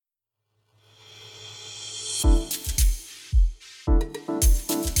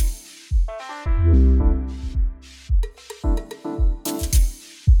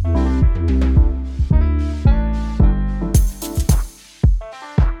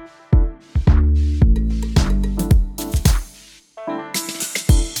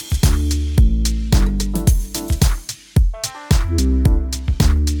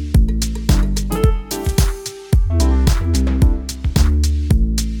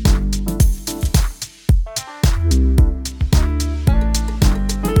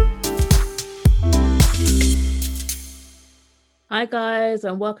Hi, guys,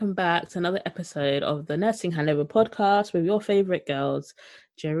 and welcome back to another episode of the Nursing Handover podcast with your favorite girls,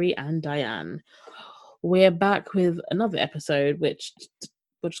 Jerry and Diane. We're back with another episode, which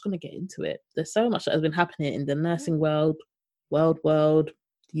we're just going to get into it. There's so much that has been happening in the nursing world,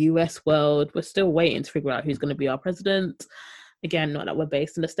 US world. We're still waiting to figure out who's going to be our president. Again, not that we're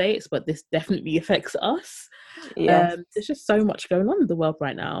based in the States, but this definitely affects us. Yes, There's just so much going on in the world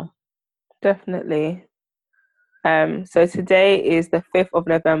right now. definitely. So today is the 5th of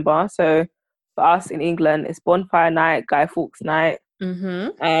November. So for us in England, it's Bonfire Night, Guy Fawkes Night. Mm-hmm.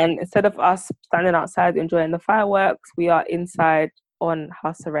 And instead of us standing outside enjoying the fireworks, we are inside on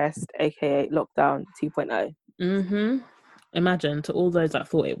house arrest, aka lockdown 2.0. Mm-hmm. Imagine, to all those that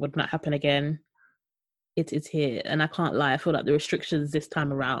thought it would not happen again, it is here. And I can't lie, I feel like the restrictions this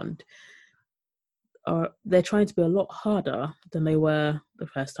time around they're trying to be a lot harder than they were the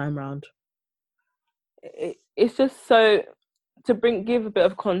first time round. It's just so to give a bit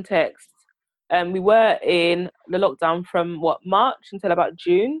of context. We were in the lockdown from March until about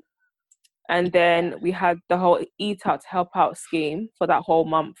June. And then we had the whole Eat Out to Help Out scheme for that whole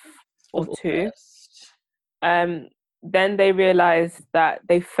month or two. Then they realized that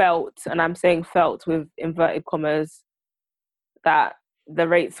they felt, and I'm saying felt with inverted commas, that the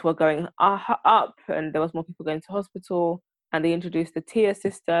rates were going up and there was more people going to hospital, and they introduced the tier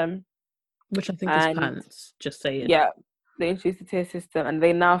system. Which I think is pants, just saying. Yeah, they introduced the tier system, and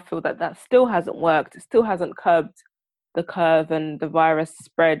they now feel that that still hasn't worked. It still hasn't curbed the curve and the virus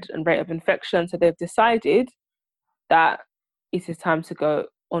spread and rate of infection. So they've decided that it is time to go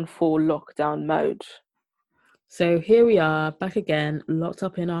on full lockdown mode. So here we are, back again, locked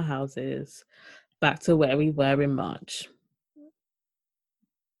up in our houses, back to where we were in March.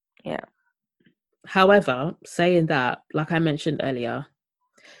 Yeah. However, saying that, like I mentioned earlier,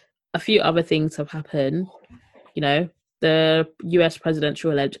 a few other things have happened. You know, the US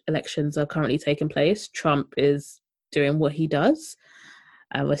presidential elections are currently taking place. Trump is doing what he does.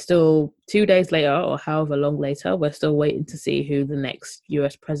 And we're still 2 days later, or however long later, we're still waiting to see who the next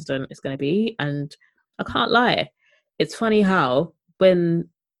US president is going to be. And I can't lie, it's funny how when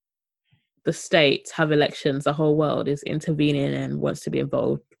the states have elections, the whole world is intervening and wants to be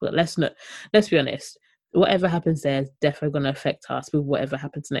involved. But let's be honest, whatever happens there is definitely going to affect us with whatever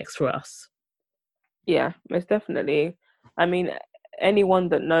happens next for us. Yeah, most definitely. I mean, anyone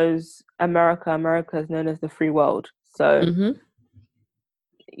that knows America is known as the free world. So,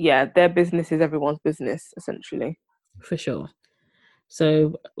 yeah, their business is everyone's business, essentially. For sure.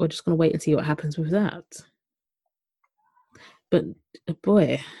 So we're just going to wait and see what happens with that. But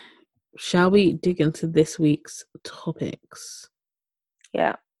boy, shall we dig into this week's topics?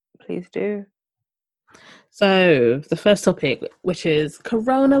 Yeah, please do. So the first topic, which is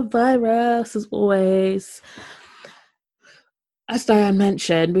coronavirus, as always. As Diane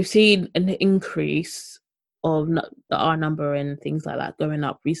mentioned, we've seen an increase of our number and things like that going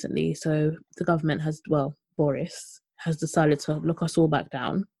up recently. So the government Boris has decided to lock us all back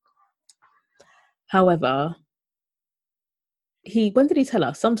down. However, when did he tell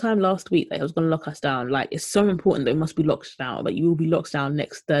us? Sometime last week that he was going to lock us down. Like, it's so important that we must be locked down, but you will be locked down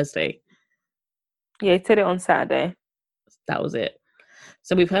next Thursday. Yeah, he said it on Saturday. That was it.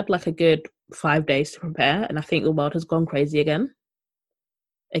 So we've had like a good 5 days to prepare, and I think the world has gone crazy again.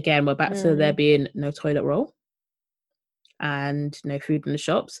 Again, we're back to there being no toilet roll and no food in the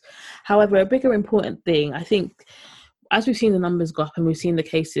shops. However, a bigger important thing, I think, as we've seen the numbers go up and we've seen the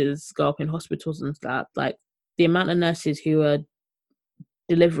cases go up in hospitals and stuff, like the amount of nurses who are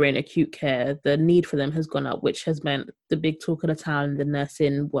delivering acute care, the need for them has gone up, which has meant the big talk of the town in the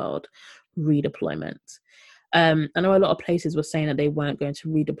nursing world, redeployment. I know a lot of places were saying that they weren't going to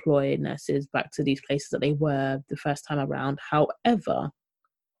redeploy nurses back to these places that they were the first time around. However,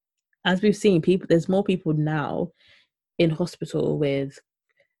 as we've seen, there's more people now in hospital with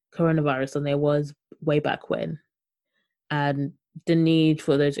coronavirus than there was way back when. And the need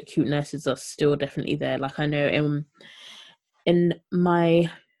for those acute nurses are still definitely there. Like, I know in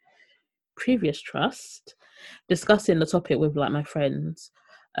my previous trust, discussing the topic with like my friends,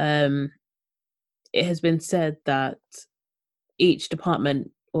 it has been said that each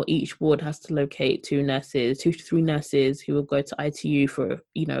department or each ward has to locate 2 to 3 nurses who will go to ITU for,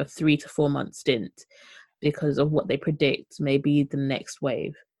 a 3 to 4 month stint because of what they predict may be the next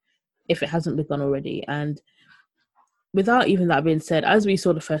wave, if it hasn't begun already. And without even that being said, as we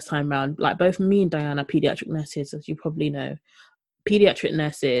saw the first time round, like both me and Diana, pediatric nurses, as you probably know, pediatric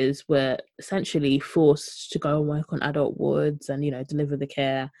nurses were essentially forced to go and work on adult wards and, deliver the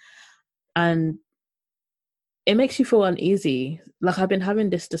care. And it makes you feel uneasy. Like, I've been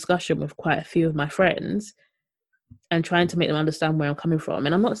having this discussion with quite a few of my friends, and trying to make them understand where I'm coming from.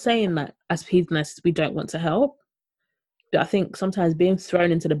 And I'm not saying that as peds nurses we don't want to help, but I think sometimes being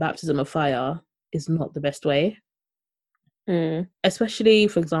thrown into the baptism of fire is not the best way. Especially,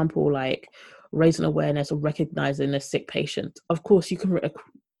 for example, like raising awareness or recognizing a sick patient. Of course, you can.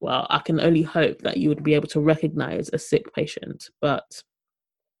 Well, I can only hope that you would be able to recognize a sick patient, but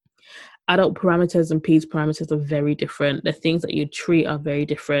adult parameters and peds parameters are very different. The things that you treat are very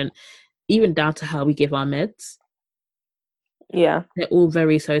different, even down to how we give our meds. Yeah, they're all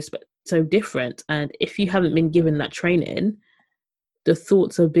very so different. And if you haven't been given that training, the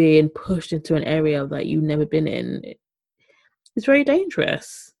thoughts of being pushed into an area that you've never been in, it's very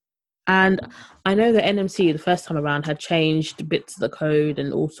dangerous. And I know that NMC the first time around had changed bits of the code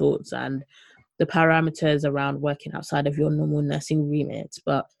and all sorts, and the parameters around working outside of your normal nursing remit.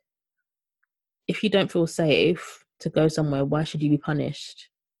 But if you don't feel safe to go somewhere, why should you be punished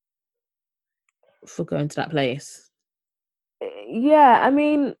for going to that place? Yeah, I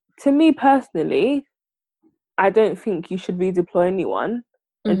mean, to me personally, I don't think you should redeploy anyone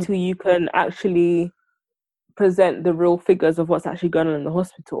until you can actually present the real figures of what's actually going on in the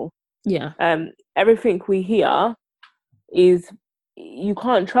hospital. Yeah. Everything we hear is you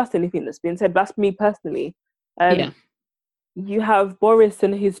can't trust anything that's been said. That's me personally. You have Boris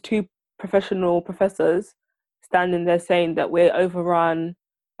and his two professional professors standing there saying that we're overrun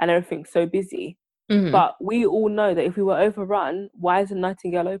and everything's so busy. But we all know that if we were overrun, why isn't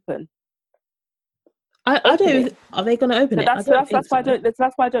Nightingale open? I don't. Are they going to open it? That's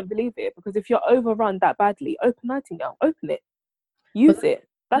why I don't believe it. Because if you're overrun that badly, open Nightingale, open it, use it.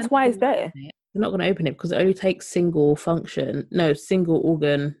 That's why it's there. They're not going to open it because it only takes single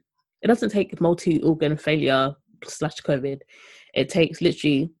organ. It doesn't take multi-organ failure / COVID. It takes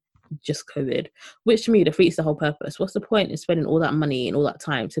literally just COVID, which to me defeats the whole purpose. What's the point in spending all that money and all that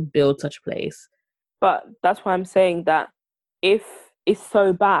time to build such a place? But that's why I'm saying that if it's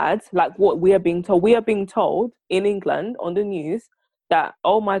so bad, like what we are being told in England on the news that,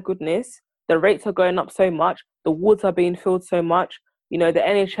 oh my goodness, the rates are going up so much, the wards are being filled so much, you know, the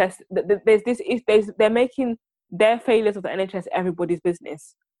NHS, they're making their failures of the NHS everybody's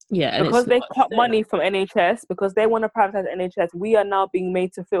business. Yeah, and because they cut money from NHS, because they want to privatize NHS, we are now being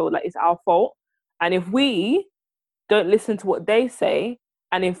made to feel like it's our fault. And if we don't listen to what they say,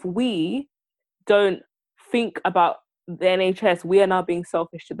 and if we don't think about the NHS, we are now being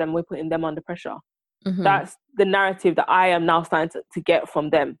selfish to them. We're putting them under pressure. That's the narrative that I am now starting to get from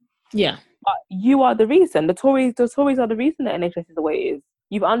them. Yeah. But you are the reason. The Tories are the reason that NHS is the way it is.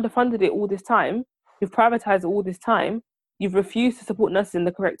 You've underfunded it all this time. You've privatized it all this time. You've refused to support nurses in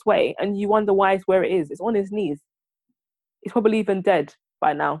the correct way. And you wonder why it's where it is. It's on his knees. It's probably even dead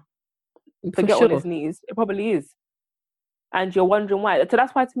by now. Forget on his knees. It probably is. And you're wondering why. So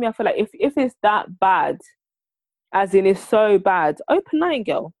that's why, to me, I feel like if it's that bad, as in it's so bad, open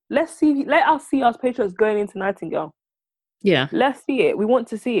Nightingale. Let us see our patients going into Nightingale. Yeah. Let's see it. We want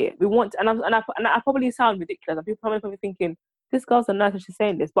to see it. And I probably sound ridiculous. And people probably thinking, this girl's a nurse and she's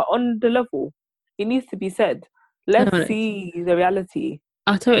saying this. But on the level, it needs to be said. Let's see the reality.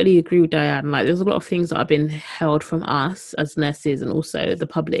 I totally agree with Diane. Like, there's a lot of things that have been held from us as nurses and also the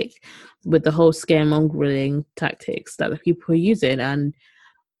public with the whole scaremongering tactics that the people are using. And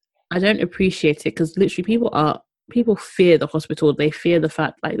I don't appreciate it because literally people fear the hospital. They fear the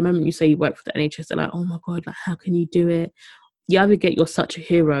fact, like, the moment you say you work for the NHS, they're like, oh my God, like, how can you do it? You either get you're such a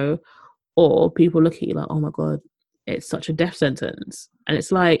hero, or people look at you like, oh my God, it's such a death sentence. And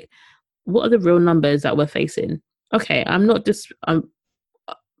it's like, what are the real numbers that we're facing? Okay,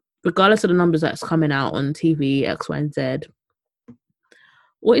 regardless of the numbers that's coming out on TV, X, Y, and Z,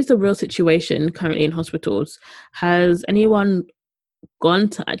 what is the real situation currently in hospitals? Has anyone gone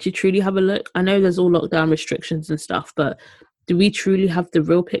to actually truly have a look? I know there's all lockdown restrictions and stuff, but do we truly have the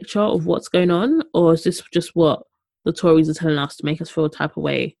real picture of what's going on? Or is this just what the Tories are telling us to make us feel a type of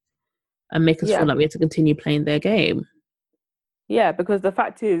way and make us feel like we have to continue playing their game? Yeah, because the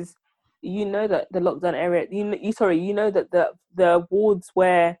fact is, you know that the lockdown area, you know that the wards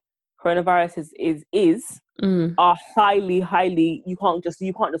where coronavirus is are highly, you can't just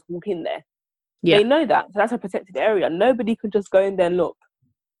walk in there. Yeah. They know that. So that's a protected area. Nobody could just go in there and look.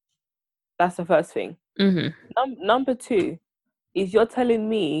 That's the first thing. Number two is you're telling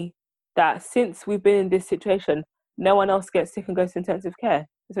me that since we've been in this situation, no one else gets sick and goes to intensive care.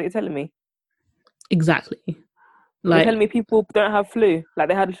 That's what you're telling me. Exactly. Like, you're telling me people don't have flu, like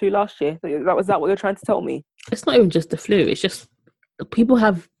they had the flu last year. Was that what you're trying to tell me? It's not even just the flu. It's just people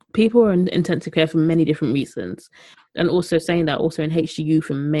are in intensive care for many different reasons, and also saying that also in HDU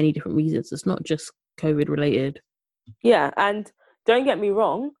for many different reasons. It's not just COVID related. Yeah, and don't get me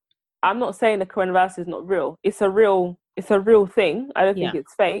wrong, I'm not saying the coronavirus is not real. It's a real thing. I don't think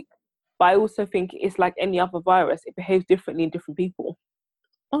it's fake. But I also think it's like any other virus. It behaves differently in different people.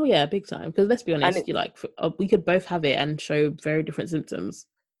 Oh yeah, big time. Because let's be honest, we could both have it and show very different symptoms.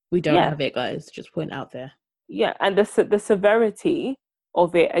 We don't have it, guys. Just point out there. Yeah, and the severity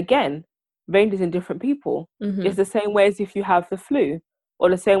of it again ranges in different people. Mm-hmm. It's the same way as if you have the flu, or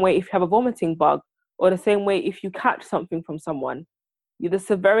the same way if you have a vomiting bug, or the same way if you catch something from someone. The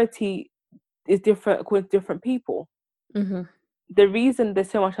severity is different according to different people. Mm-hmm. The reason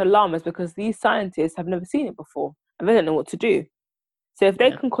there's so much alarm is because these scientists have never seen it before and they don't know what to do. So if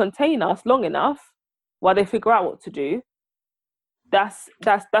they can contain us long enough while they figure out what to do, that's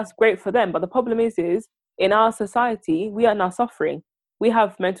great for them. But the problem is in our society, we are now suffering. We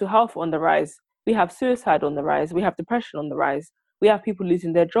have mental health on the rise. We have suicide on the rise. We have depression on the rise. We have people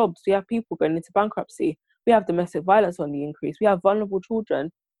losing their jobs. We have people going into bankruptcy. We have domestic violence on the increase. We have vulnerable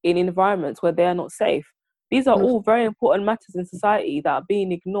children in environments where they are not safe. These are all very important matters in society that are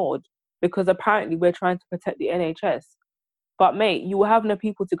being ignored because apparently we're trying to protect the NHS. But mate, you will have no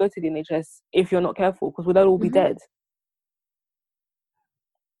people to go to the NHS if you're not careful, because we'll all be dead.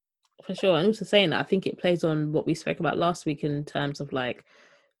 For sure. And also saying that, I think it plays on what we spoke about last week in terms of like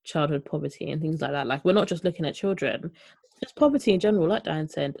childhood poverty and things like that. Like, we're not just looking at children, just poverty in general. Like Diane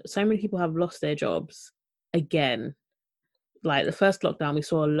said, so many people have lost their jobs again. Like the first lockdown, we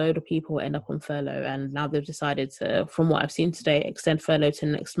saw a load of people end up on furlough, and now they've decided to, from what I've seen today, extend furlough to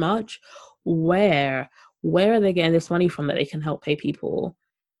next March. Where are they getting this money from that they can help pay people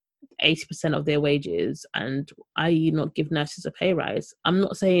 80% of their wages, and i.e. not give nurses a pay rise? I'm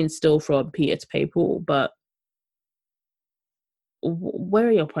not saying still from Peter to pay Paul, but where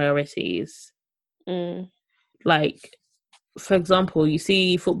are your priorities? Like, for example, you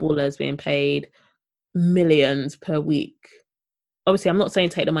see footballers being paid millions per week. Obviously, I'm not saying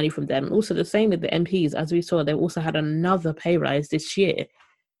take the money from them. Also, the same with the MPs. As we saw, they've also had another pay rise this year.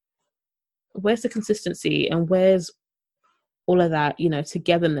 Where's the consistency, and where's all of that,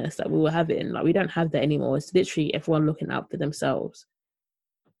 togetherness that we were having? Like, we don't have that anymore. It's literally everyone looking out for themselves.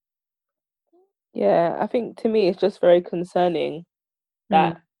 Yeah, I think to me it's just very concerning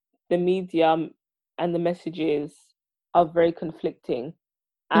that the media and the messages are very conflicting.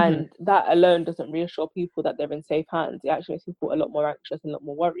 And that alone doesn't reassure people that they're in safe hands. It actually makes people a lot more anxious and a lot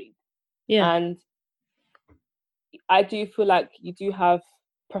more worried. Yeah. And I do feel like you do have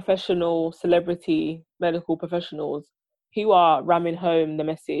professional, celebrity, medical professionals who are ramming home the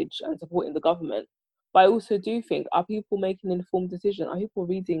message and supporting the government. But I also do think, are people making informed decisions? Are people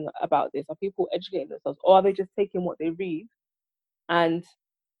reading about this? Are people educating themselves? Or are they just taking what they read and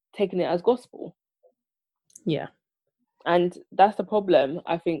taking it as gospel? Yeah. And that's the problem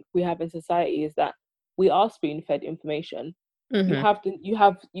I think we have in society, is that we are spoon-fed information. You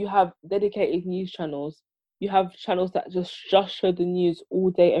have dedicated news channels. You have channels that just show the news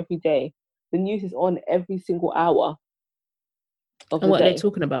all day, every day. The news is on every single hour of the what day. are they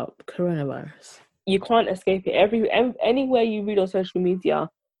talking about? Coronavirus. You can't escape it. Anywhere you read on social media,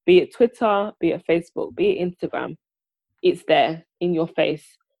 be it Twitter, be it Facebook, be it Instagram, it's there in your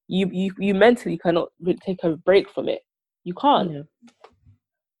face. You mentally cannot take a break from it. You can't. Yeah.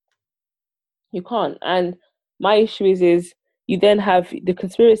 You can't. And my issue is you then have the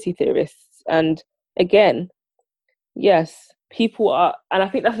conspiracy theorists. And again, yes, people are, and I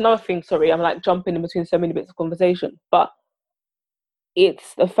think that's another thing, sorry, I'm like jumping in between so many bits of conversation, but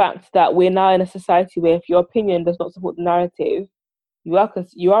it's the fact that we're now in a society where if your opinion does not support the narrative, you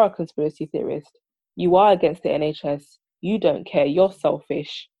are a conspiracy theorist. You are against the NHS. You don't care. You're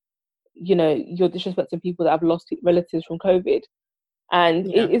selfish. You're disrespecting people that have lost relatives from COVID. And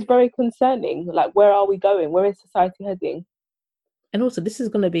it is very concerning. Like, where are we going? Where is society heading? And also, this is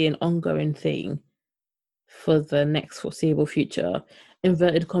going to be an ongoing thing for the next foreseeable future,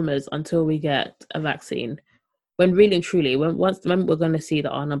 inverted commas, until we get a vaccine. When really and truly, when we're going to see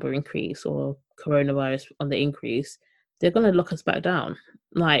that our number increase or coronavirus on the increase, they're going to lock us back down.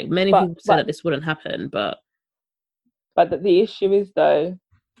 Like, many people said that this wouldn't happen, but the issue is, though,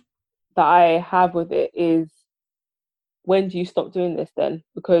 that I have with it is, when do you stop doing this then?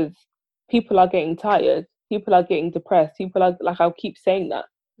 Because people are getting tired, people are getting depressed, people are, like, I'll keep saying that,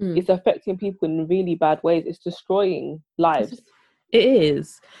 it's affecting people in really bad ways. It's destroying lives. It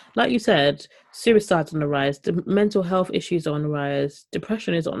is. Like you said, suicide's on the rise, the mental health issues are on the rise,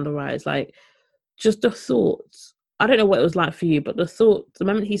 depression is on the rise. Like, just the thoughts. I don't know what it was like for you, but the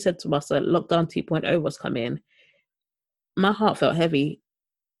moment he said to us that lockdown 2.0 was coming, my heart felt heavy.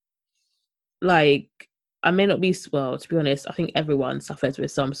 Like, I may not be, well, to be honest, I think everyone suffers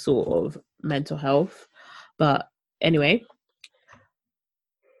with some sort of mental health. But anyway,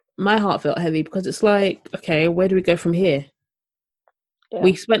 my heart felt heavy because it's like, okay, where do we go from here? Yeah.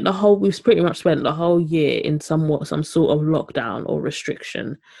 We've pretty much spent the whole year in some sort of lockdown or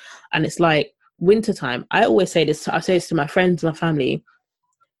restriction. And it's like wintertime. I always say this, I say this to my friends, my family,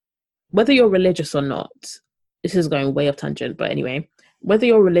 whether you're religious or not, this is going way off tangent, but anyway, whether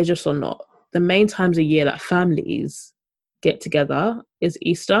you're religious or not, the main times of year that families get together is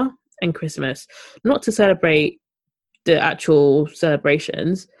Easter and Christmas. Not to celebrate the actual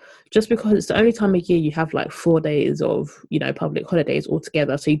celebrations, just because it's the only time of year you have like 4 days of, you know, public holidays all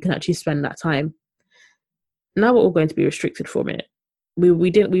together, so you can actually spend that time. Now we're all going to be restricted from it. We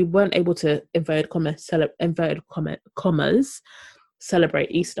weren't able to inverted commas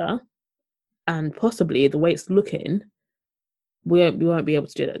celebrate Easter, and possibly the way it's looking, we won't be able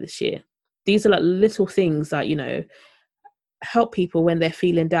to do that this year. These are like little things that, you know, help people when they're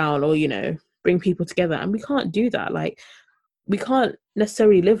feeling down, or, you know, bring people together, and we can't do that. Like, we can't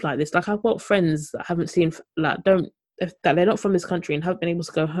necessarily live like this. Like, I've got friends that haven't seen, like, that they're not from this country and haven't been able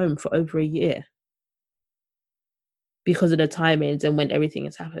to go home for over a year because of the timings and when everything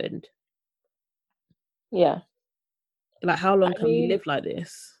has happened. Yeah. Like, how long can we live like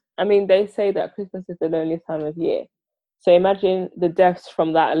this? I mean, they say that Christmas is the loneliest time of year. So imagine the deaths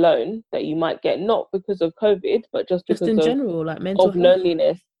from that alone that you might get, not because of COVID, but just because in general, like mental of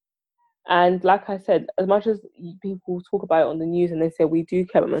loneliness. And like I said, as much as people talk about it on the news and they say we do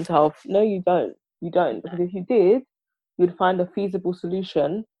care about mental health, no, you don't. You don't. Because if you did, you'd find a feasible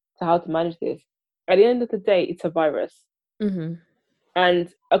solution to how to manage this. At the end of the day, it's a virus. Mm-hmm. And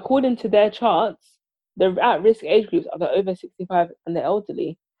according to their charts, the at-risk age groups are the over 65 and the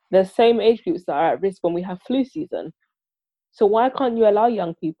elderly. The same age groups that are at risk when we have flu season. So why can't you allow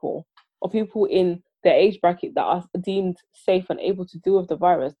young people or people in their age bracket that are deemed safe and able to deal with the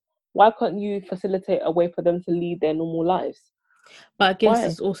virus, why can't you facilitate a way for them to lead their normal lives? But I guess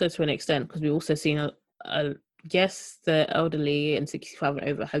it's also to an extent, because we've also seen yes, the elderly and 65 and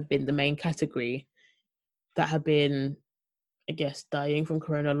over have been the main category that have been, I guess, dying from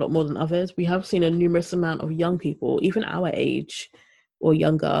corona a lot more than others. We have seen a numerous amount of young people, even our age or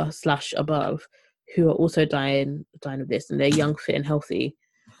younger / above, who are also dying of this, and they're young, fit and healthy.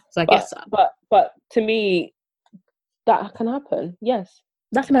 So I guess but to me, that can happen. Yes,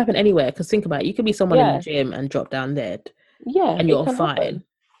 that can happen anywhere, because think about it, you could be someone in the gym and drop down dead, and you're fine. Happen.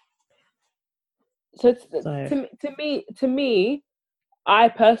 So to me, I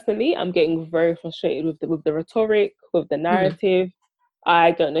personally, I'm getting very frustrated with the rhetoric, with the narrative.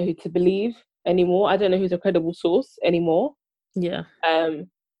 I don't know who to believe anymore. I don't know who's a credible source anymore. Yeah.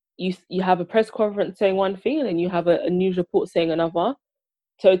 You have a press conference saying one thing, and then you have a news report saying another.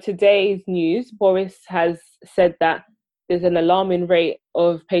 So today's news, Boris has said that there's an alarming rate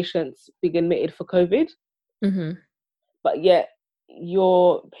of patients being admitted for COVID. Mm-hmm. But yet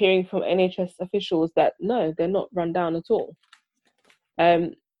you're hearing from NHS officials that no, they're not run down at all.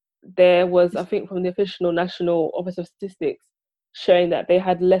 There was, I think, from the official National Office of Statistics showing that they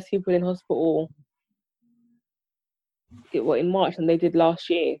had less people in hospital in March than they did last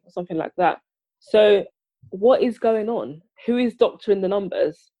year, or something like that. So what is going on? Who is doctoring the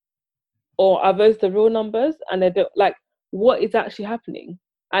numbers? Or are those the real numbers? And they don't, like, what is actually happening?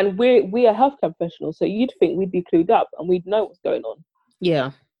 And we are healthcare professionals, so you'd think we'd be clued up and we'd know what's going on.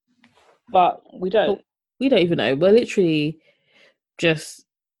 Yeah. But we don't. We don't even know. We're literally just...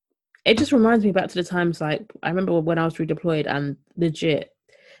 It just reminds me back to the times, like, I remember when I was redeployed, and legit,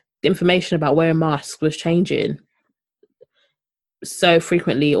 the information about wearing masks was changing so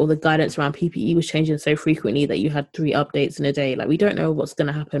frequently, or the guidance around PPE was changing so frequently that you had 3 updates in a day. Like, we don't know what's going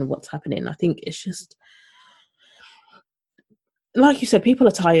to happen, what's happening. I think it's just, like you said, people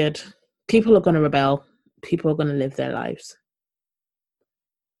are tired. People are going to rebel. People are going to live their lives.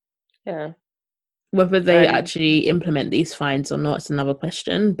 Yeah. Whether they actually implement these fines or not, it's another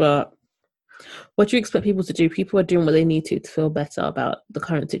question. But what do you expect people to do? People are doing what they need to feel better about the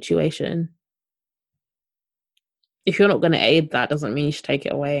current situation. If you're not going to aid that, doesn't mean you should take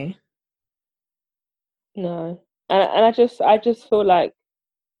it away. No. And I just feel like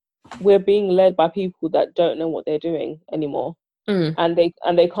we're being led by people that don't know what they're doing anymore. And they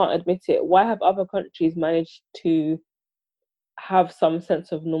can't admit it. Why have other countries managed to have some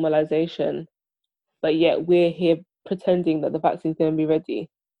sense of normalization, but yet we're here pretending that the vaccine's going to be ready?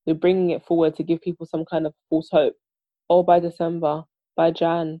 We're bringing it forward to give people some kind of false hope. Oh, by December, by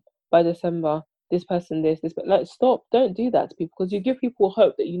December, this person, this, but like, stop, don't do that to people, because you give people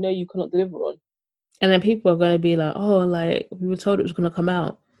hope that you know you cannot deliver on. And then people are going to be like, oh, like, we were told it was going to come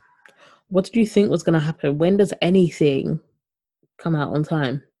out. What did you think was going to happen? When does anything come out on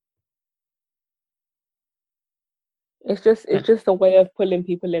time? It's just a way of pulling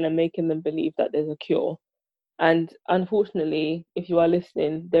people in and making them believe that there's a cure. And unfortunately, if you are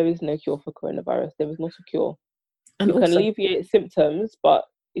listening, there is no cure for coronavirus. There is not a cure. And You can also, alleviate symptoms, but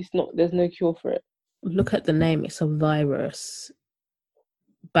it's not. There's no cure for it. look at the name. It's a virus.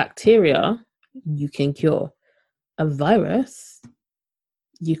 Bacteria, you can cure. A virus,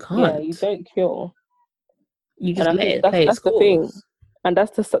 you Yeah, you can't. don't cure. You And just I let think it play its that's the thing, course. and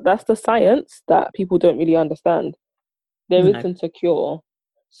that's the science that people don't really understand. There No. isn't a cure,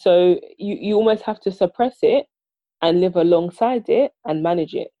 so you almost have to suppress it and live alongside it and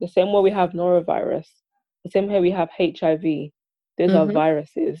manage it. The same way we have norovirus, the same way we have HIV. Those are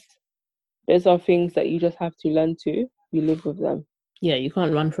viruses. Those are things that you just have to learn to. You live with them. Yeah, you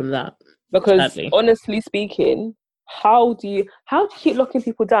can't run from that. Because Sadly. honestly speaking, how do you keep locking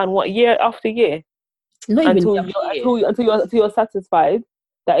people down? What, year after year, Not even until every year. until you're satisfied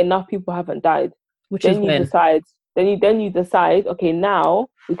that enough people haven't died. Which is Then you when decide. Then you decide. Okay, now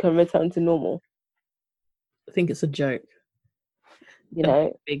we can return to normal. I think it's a joke. You A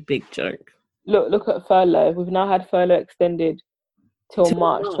know, big joke. look at furlough. We've now had furlough extended till Till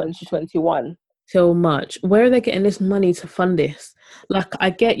March March. 2021. Till March. Where are they getting this money to fund this? Like, I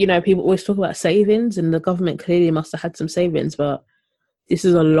get, people always talk about savings, and the government clearly must have had some savings, but this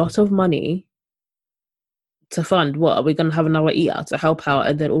is a lot of money to fund. What, are we going to have another eat out to help out,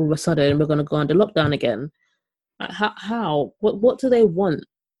 and then all of a sudden we're going to go under lockdown again? Like, how? What do they want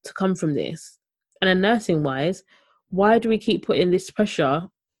to come from this? And then nursing wise, why do we keep putting this pressure?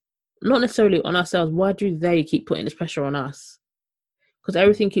 Not necessarily on ourselves. Why do they keep putting this pressure on us? Because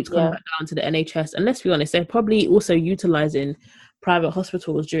everything keeps coming Yeah, back down to the NHS. And let's be honest, they're probably also utilising private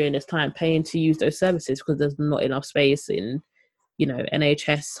hospitals during this time, paying to use those services because there's not enough space in,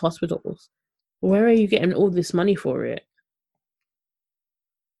 NHS hospitals. Where are you getting all this money for it?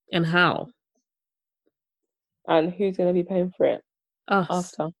 And how? and who's going to be paying for it Us.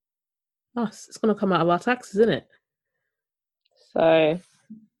 after? Us. It's going to come out of our taxes, isn't it? So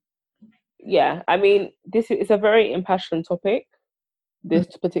yeah, I mean, this is a very impassioned topic. This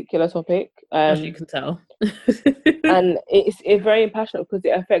particular topic, As you can tell. and it's very impassioned because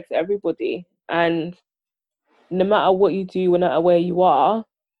it affects everybody. And no matter what you do, no matter where you are,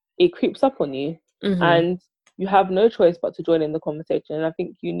 it creeps up on you, Mm-hmm. and you have no choice but to join in the conversation. And I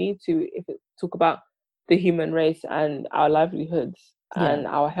think you need to, if it talk about the human race and our livelihoods Yeah. and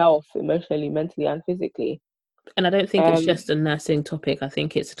our health, emotionally, mentally, and physically. And I don't think it's just a nursing topic. I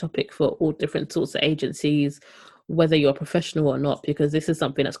think it's a topic for all different sorts of agencies, whether you're a professional or not, because this is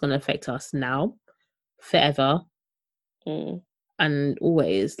something that's going to affect us now, forever, and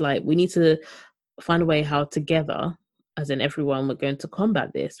always. Like, we need to find a way how together, as in everyone, we're going to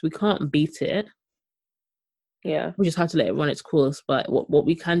combat this. We can't beat it. Yeah. We just have to let it run its course. But what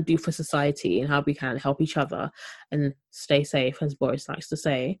we can do for society and how we can help each other and stay safe, as Boris likes to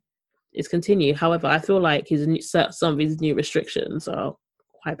say, is continue. However, I feel like some of his new restrictions are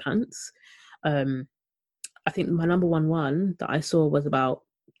quite pants. I think my number one that I saw was about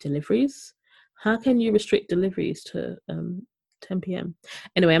deliveries. How can you restrict deliveries to 10 p.m?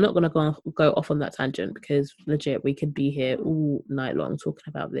 Anyway, I'm not going to go off on that tangent because legit we could be here all night long talking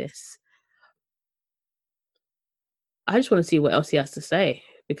about this. I just want to see what else he has to say,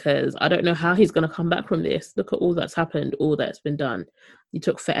 because I don't know how he's going to come back from this. Look at all that's happened, all that's been done. It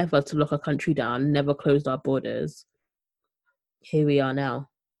took forever to lock a country down, never closed our borders. Here we are now.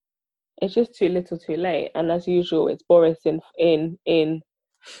 It's just too little, too late. And as usual, it's Boris in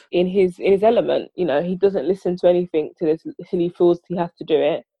his element. You know, he doesn't listen to anything till he feels he has to do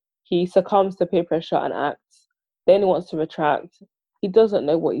it. He succumbs to peer pressure and acts. Then he wants to retract. He doesn't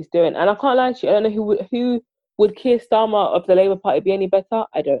know what he's doing. And I can't lie to you, I don't know who would Keir Starmer of the Labour Party be any better?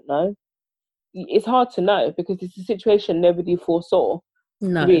 I don't know. It's hard to know because it's a situation nobody foresaw,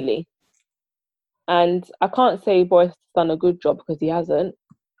 No. really. And I can't say Boris has done a good job because he hasn't.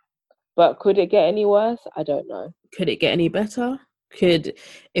 But could it get any worse? I don't know. Could it get any better?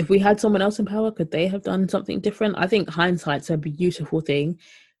 If we had someone else in power, could they have done something different? I think hindsight's a beautiful thing.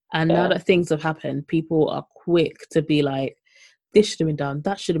 And now that things have happened, people are quick to be like, this should have been done,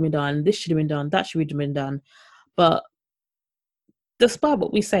 that should have been done, this should have been done, that should have been done. But despite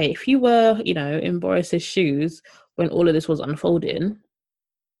what we say, if you were, in Boris's shoes when all of this was unfolding,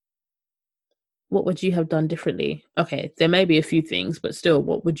 what would you have done differently? Okay, there may be a few things, but still,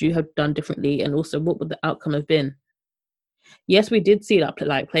 what would you have done differently? And also, what would the outcome have been? Yes, we did see that,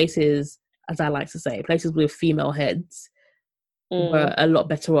 like, places, as I like to say, places with female heads were a lot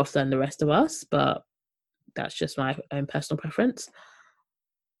better off than the rest of us, but that's just my own personal preference.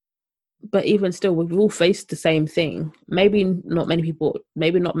 but even still, we've all faced the same thing. Maybe not many people,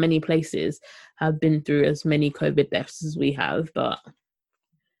 maybe not many places have been through as many COVID deaths as we have, but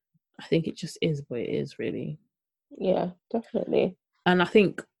I think it just is what it is, really. Yeah, definitely. And I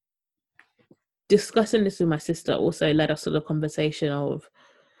think discussing this with my sister also led us to the conversation of,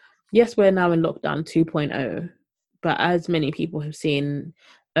 yes, we're now in lockdown 2.0, but as many people have seen,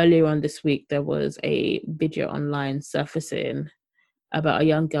 earlier on this week, there was a video online surfacing about a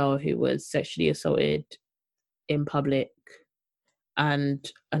young girl who was sexually assaulted in public,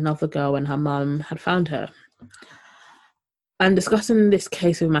 and another girl and her mum had found her. And discussing this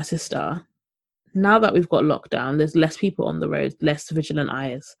case with my sister, now that we've got lockdown, there's less people on the road, less vigilant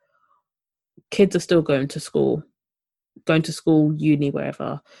eyes. Kids are still going to school, uni,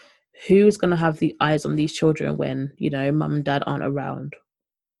 wherever. Who's going to have the eyes on these children when, mum and dad aren't around,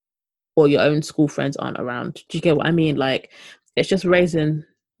 or your own school friends aren't around? Do you get what I mean? Like, it's just raising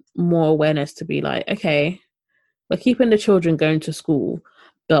more awareness to be like, okay, we're keeping the children going to school,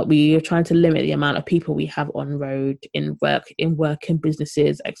 but we are trying to limit the amount of people we have on road, in work, in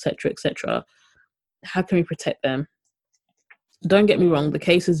businesses, etc., etc. How can we protect them? Don't get me wrong, the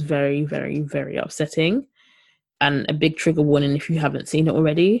case is very, very, very upsetting, and a big trigger warning if you haven't seen it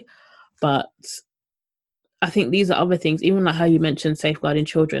already. But I think these are other things, even like how you mentioned safeguarding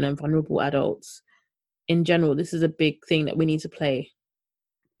children and vulnerable adults. In general, this is a big thing that we need to play.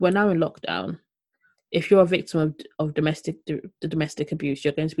 We're now in lockdown. If you're a victim of domestic abuse,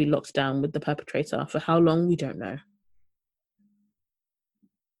 you're going to be locked down with the perpetrator. For how long, we don't know.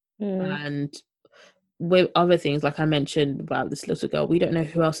 And with other things, like I mentioned about this little girl, we don't know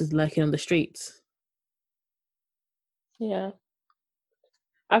who else is lurking on the streets. Yeah.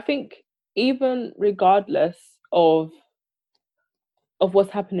 I think even regardless of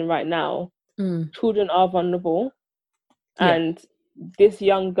what's happening right now, children are vulnerable. Yeah. And this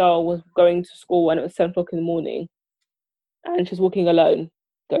young girl was going to school when it was 7 o'clock in the morning, and she's walking alone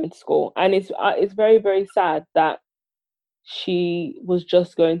going to school. And it's very, very sad that she was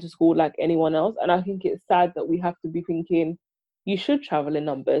just going to school like anyone else. And I think it's sad that we have to be thinking, you should travel in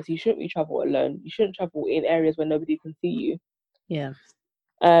numbers. You shouldn't be travel alone. You shouldn't travel in areas where nobody can see you. Yeah.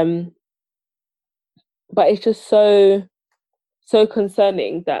 But it's just so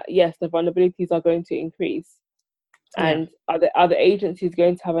concerning that, yes, the vulnerabilities are going to increase. And are the agencies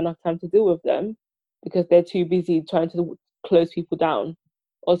going to have enough time to deal with them? Because they're too busy trying to close people down,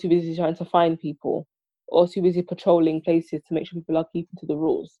 or too busy trying to find people, or too busy patrolling places to make sure people are keeping to the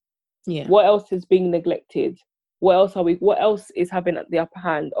rules. Yeah. What else is being neglected? What else is having the upper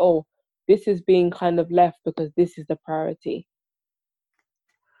hand? Oh, this is being kind of left because this is the priority.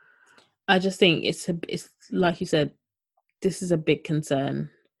 I just think it's like you said, this is a big concern.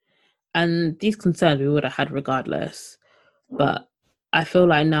 And these concerns we would have had regardless. But I feel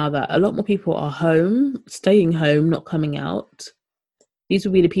like now that a lot more people are home, staying home, not coming out, these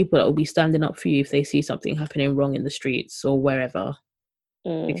will be the people that will be standing up for you if they see something happening wrong in the streets or wherever.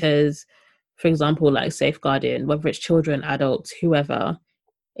 Because, for example, like safeguarding, whether it's children, adults, whoever,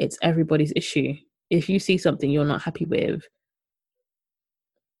 it's everybody's issue. If you see something you're not happy with,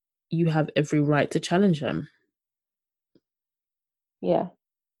 you have every right to challenge them. Yeah.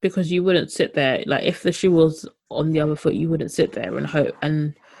 Because you wouldn't sit there, like if the shoe was on the other foot, you wouldn't sit there and hope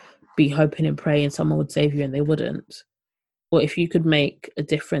and be hoping and praying someone would save you, and they wouldn't. Or if you could make a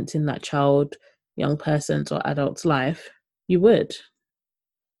difference in that child, young person's or adult's life, you would.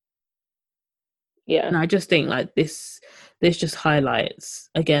 Yeah. And I just think like this just highlights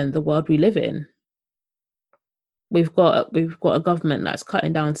again the world we live in. We've got a government that's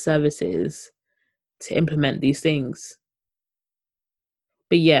cutting down services to implement these things,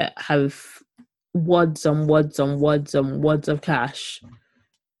 but yet have wads on wads on wads on wads of cash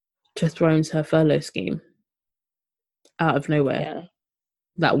to throw into her furlough scheme out of nowhere,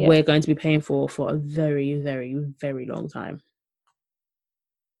 that we're going to be paying for a very, very, very long time.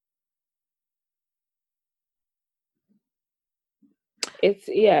 It's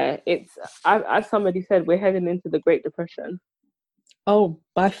as somebody said, we're heading into the Great Depression. Oh,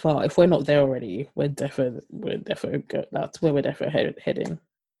 by far, if we're not there already, we're definitely that's where we're definitely heading.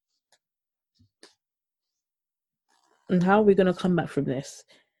 And how are we going to come back from this?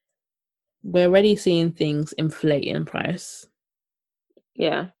 We're already seeing things inflate in price.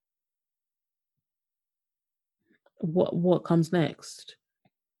 Yeah. What comes next?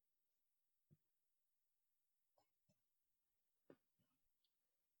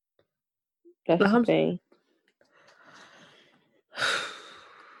 That's the thing.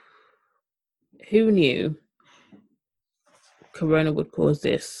 Who knew Corona would cause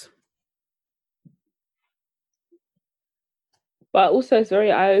this? But also it's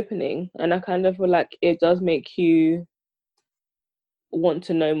very eye-opening, and I kind of feel like it does make you want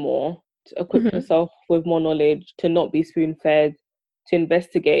to know more, to equip Mhm. yourself with more knowledge, to not be spoon-fed, to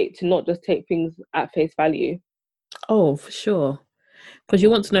investigate, to not just take things at face value. Oh, for sure. Because you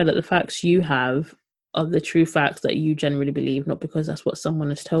want to know that the facts you have are the true facts that you generally believe, not because that's what someone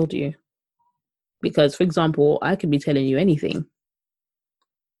has told you. Because, for example, I could be telling you anything.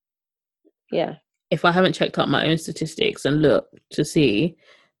 Yeah. If I haven't checked out my own statistics and looked to see,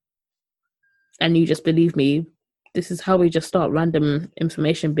 and you just believe me, this is how we just start random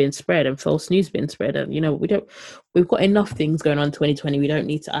information being spread and false news being spread. And, we've got enough things going on in 2020. We don't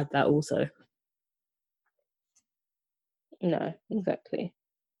need to add that also. No, exactly.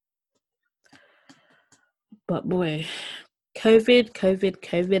 But boy,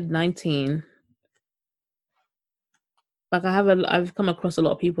 COVID-19. Like I've come across a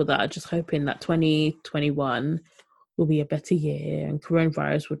lot of people that are just hoping that 2021 will be a better year and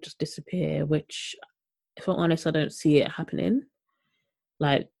coronavirus will just disappear, which, if I'm honest, I don't see it happening.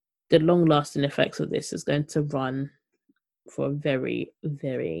 Like, the long lasting effects of this is going to run for a very,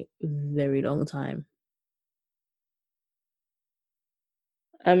 very, very long time.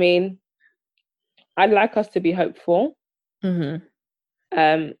 I mean, I'd like us to be hopeful.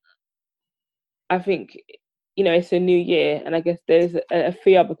 Mm-hmm. I think, it's a new year, and I guess there's a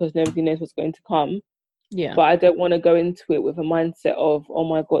fear because nobody knows what's going to come. Yeah. But I don't want to go into it with a mindset of, oh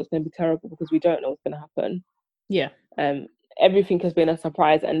my God, it's going to be terrible, because we don't know what's going to happen. Yeah. Everything has been a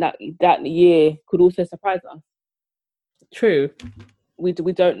surprise, and that year could also surprise us. True. We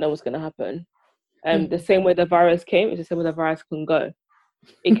don't know what's going to happen. The same way the virus came is the same way the virus can go.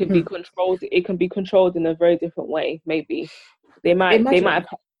 It can be controlled. It can be controlled in a very different way. Maybe we might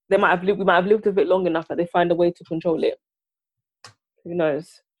have lived a bit long enough that they find a way to control it. Who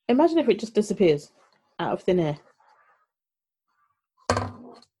knows? Imagine if it just disappears out of thin air,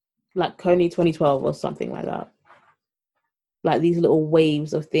 like Coney 2012 or something like that. Like these little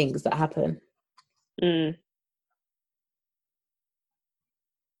waves of things that happen. Mm.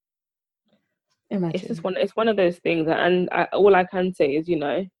 Imagine. It's one of those things, and all I can say is,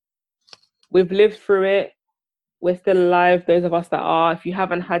 we've lived through it. We're still alive. Those of us that are, if you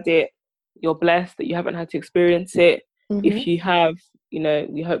haven't had it, you're blessed that you haven't had to experience it. Mm-hmm. If you have,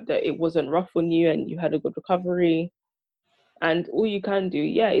 we hope that it wasn't rough on you and you had a good recovery. And all you can do,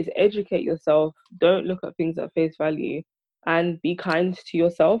 is educate yourself. Don't look at things at face value, and be kind to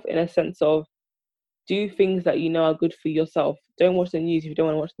yourself, in a sense of, do things that you know are good for yourself. Don't watch the news if you don't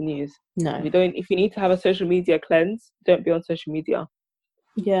want to watch the news. No. If you need to have a social media cleanse, don't be on social media.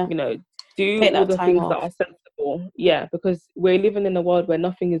 Yeah. Do take all the things off. that are sensible. Yeah, because we're living in a world where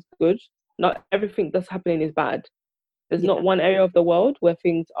nothing is good. Not everything that's happening is bad. There's not one area of the world where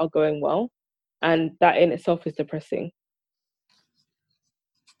things are going well, and that in itself is depressing.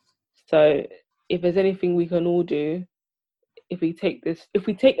 So if there's anything we can all do, if we take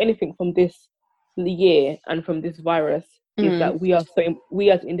anything from this year and from this virus, is that we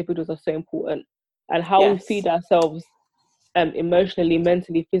as individuals are so important, and how we feed ourselves emotionally,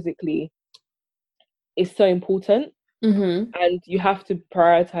 mentally, physically is so important. Mm-hmm. And you have to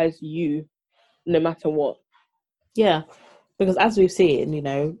prioritize you no matter what. Yeah, because as we've seen,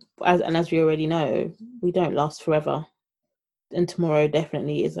 as we already know, we don't last forever, and tomorrow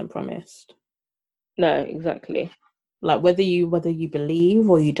definitely isn't promised. No, exactly. Like whether you believe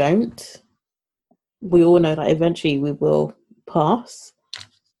or you don't, we all know that eventually we will pass,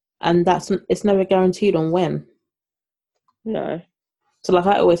 and it's never guaranteed on when. No. So like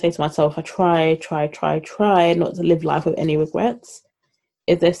I always say to myself, I try not to live life with any regrets.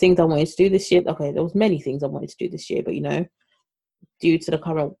 If there's things I wanted to do this year, okay, there was many things I wanted to do this year, but due to the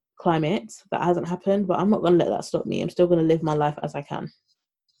current climate, that hasn't happened. But I'm not going to let that stop me. I'm still going to live my life as I can.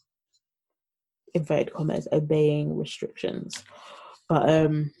 Inverted commas, obeying restrictions.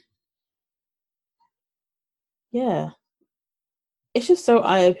 But yeah, it's just so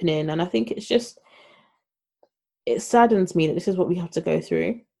eye-opening, and I think it saddens me that this is what we have to go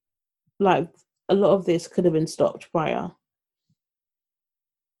through. Like, a lot of this could have been stopped prior,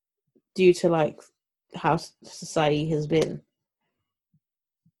 due to like how society has been.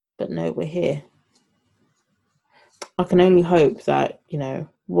 But no, we're here. I can only hope that,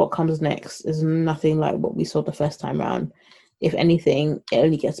 what comes next is nothing like what we saw the first time round. If anything, it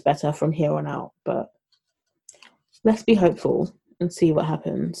only gets better from here on out. But let's be hopeful and see what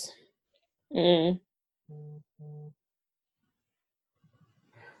happens.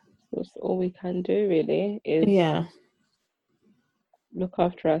 That's all we can do, really, is look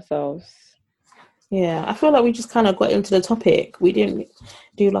after ourselves. Yeah, I feel like we just kind of got into the topic. We didn't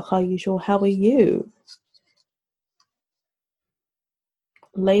do like our usual, how are you?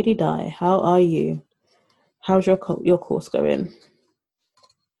 Lady Di, how are you? How's your course going?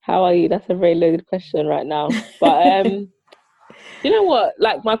 How are you? That's a very loaded question right now. But you know what?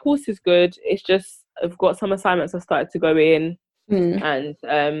 Like my course is good. It's just I've got some assignments I started to go in, Mm,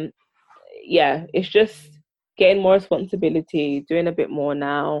 and yeah, it's just getting more responsibility, doing a bit more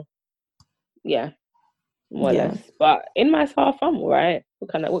now. Yeah, more or yeah, less. But in myself, I'm all right.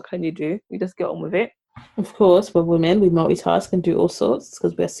 What can you do? You just get on with it. of course. We're women. We multitask and do all sorts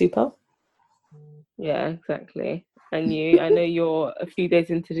because we're super. Yeah, exactly. And you, I know you're a few days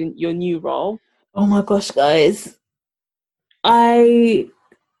into your new role. Oh my gosh, guys! I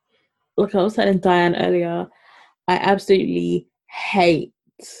like I was telling Diane earlier. I absolutely hate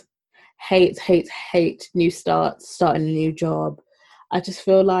new starts, starting a new job. I just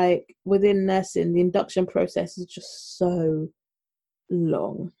feel like within nursing, the induction process is just so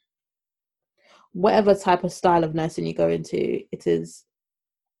long. Whatever type of style of nursing you go into, it is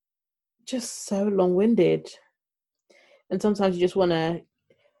just so long-winded. And sometimes you just want to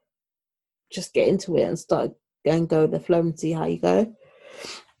just get into it and start and go with the flow and see how you go.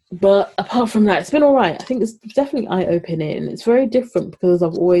 But apart from that, it's been all right. I think it's definitely eye-opening. It's very different because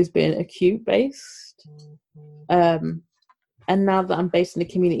I've always been acute based. And now that I'm based in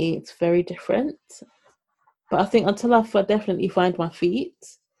the community, it's very different. But I think until definitely find my feet,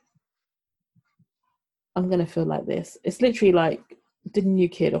 I'm gonna feel like this. It's literally like the new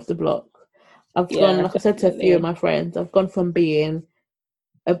kid off the block. I've gone, Yeah, like I said to a few of definitely. my friends, I've gone from being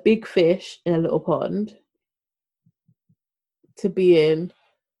a big fish in a little pond to being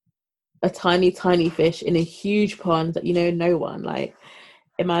a tiny, tiny fish in a huge pond that no one. Like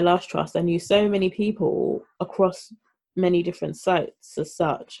in my last trust, I knew so many people across many different sites as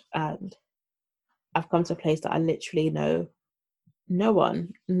such, and I've come to a place that I literally know no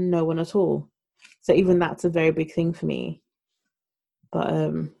one at all. So even that's a very big thing for me.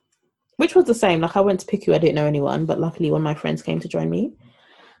 But which was the same. Like I went to PICU, I didn't know anyone, but luckily one of my friends came to join me.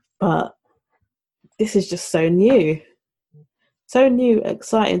 But this is just so new,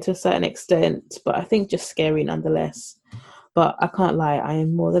 exciting to a certain extent, but I think just scary nonetheless. But I can't lie, I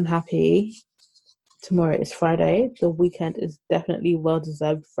am more than happy. Tomorrow is Friday. The weekend is definitely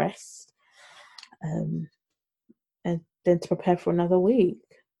well-deserved rest. And then to prepare for another week.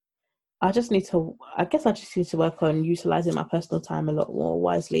 I guess I just need to work on utilizing my personal time a lot more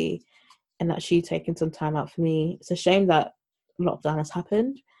wisely and actually taking some time out for me. It's a shame that lockdown has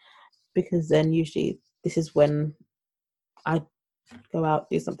happened because then usually this is when I go out,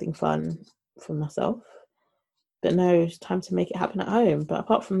 do something fun for myself. But no, it's time to make it happen at home. But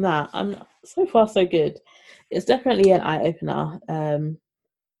apart from that, I'm so far so good. It's definitely an eye opener.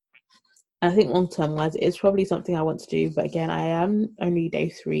 I think long term wise, it's probably something I want to do. But again, I am only day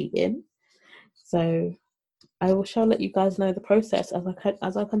 3 in, so shall let you guys know the process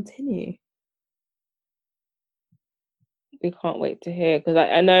as I continue. We can't wait to hear because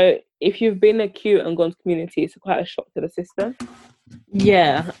I know if you've been acute and gone to community, it's quite a shock to the system,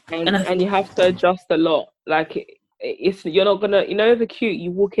 Yeah, and and you have to adjust a lot. Like it's you're not gonna with acute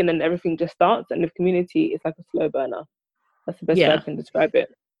you walk in and everything just starts, and with community it's like a slow burner. That's the best way I yeah, can describe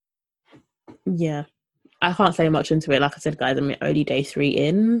it. yeah. I can't say much into it. Like I said, guys, I'm only day 3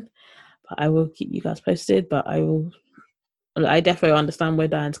 in, but I will keep you guys posted. But I definitely understand where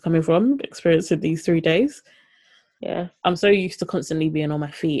Diane's coming from, experiencing these 3 days. Yeah, I'm so used to constantly being on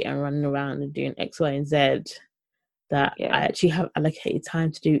my feet and running around and doing X, Y, and Z that I yeah. actually have allocated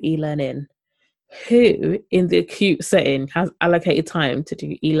time to do e-learning. Who in the acute setting has allocated time to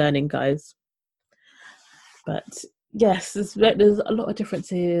do e-learning, guys? But yes, there's a lot of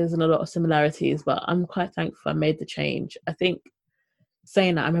differences and a lot of similarities, but I'm quite thankful I made the change. I think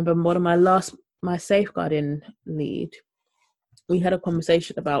saying that, I remember one of my safeguarding lead, we had a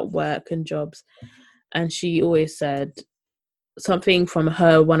conversation about work and jobs, and she always said something from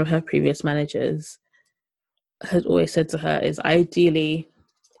one of her previous managers has always said to her is ideally,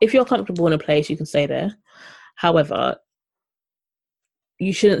 if you're comfortable in a place, you can stay there. However,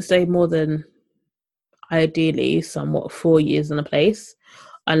 you shouldn't stay more than ideally somewhat 4 years in a place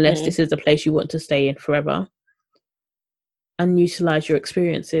unless Mm. this is a place you want to stay in forever, and utilize your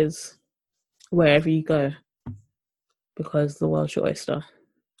experiences wherever you go because the world's your oyster.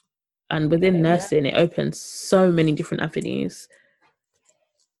 And within Amen. nursing, it opens so many different avenues,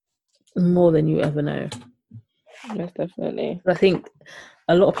 more than you ever know. Most definitely. I think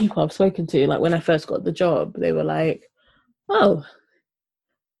a lot of people I've spoken to, like when I first got the job, they were like, "Oh,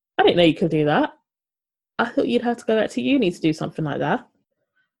 I didn't know you could do that. I thought you'd have to go back to uni to do something like that."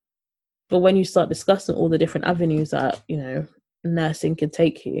 But when you start discussing all the different avenues that nursing can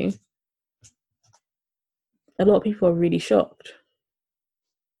take you, a lot of people are really shocked.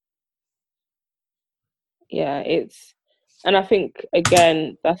 And I think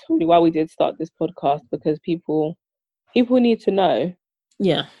again that's probably why we did start this podcast, because people need to know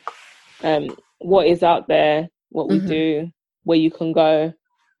what is out there, what we do, where you can go.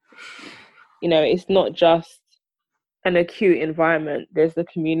 It's not just an acute environment. There's the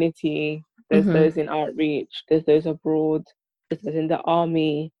community, there's those in outreach, there's those abroad, there's those in the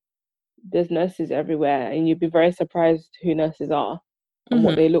army, there's nurses everywhere, and you'd be very surprised who nurses are and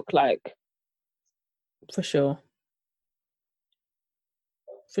what they look like. For sure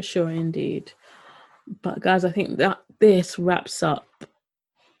indeed. But guys, I think that this wraps up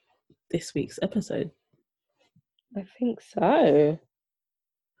this week's episode. I think so.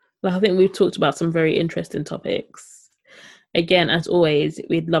 Well, I think we've talked about some very interesting topics. Again, as always,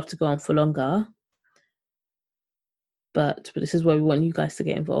 we'd love to go on for longer, but this is where we want you guys to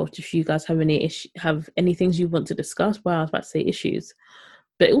get involved. If you guys have any things you want to discuss, well, I was about to say issues,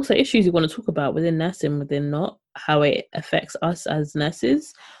 but also issues you want to talk about within nursing, within not, how it affects us as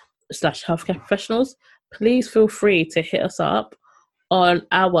nurses / healthcare professionals, please feel free to hit us up on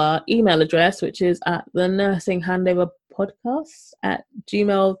our email address, which is at the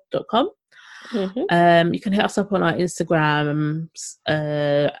nursinghandoverpodcast@gmail.com. You can hit us up on our Instagram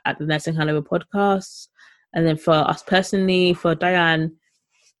at the Nursing Handover Podcast. And then for us personally, for Diane,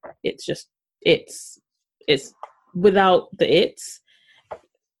 it's without the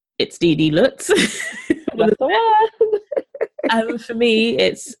it's DD Lutz. And for me,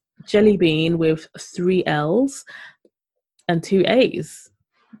 it's Jellybean with 3 L's and 2 A's.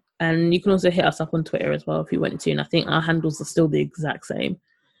 And you can also hit us up on Twitter as well if you want to. And I think our handles are still the exact same.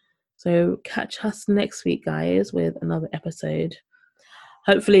 So catch us next week, guys, with another episode.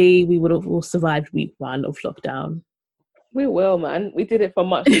 Hopefully we would have all survived week 1 of lockdown. We will, man. We did it from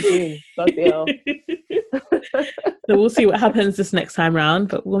March to June. Bloody hell. So we'll see what happens this next time round,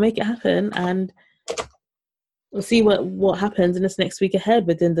 but we'll make it happen, and we'll see what happens in this next week ahead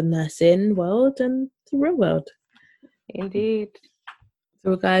within the nursing world and the real world. Indeed.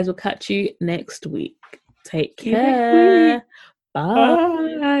 So guys, we'll catch you next week. Take care.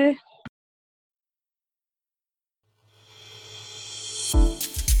 Bye. Bye.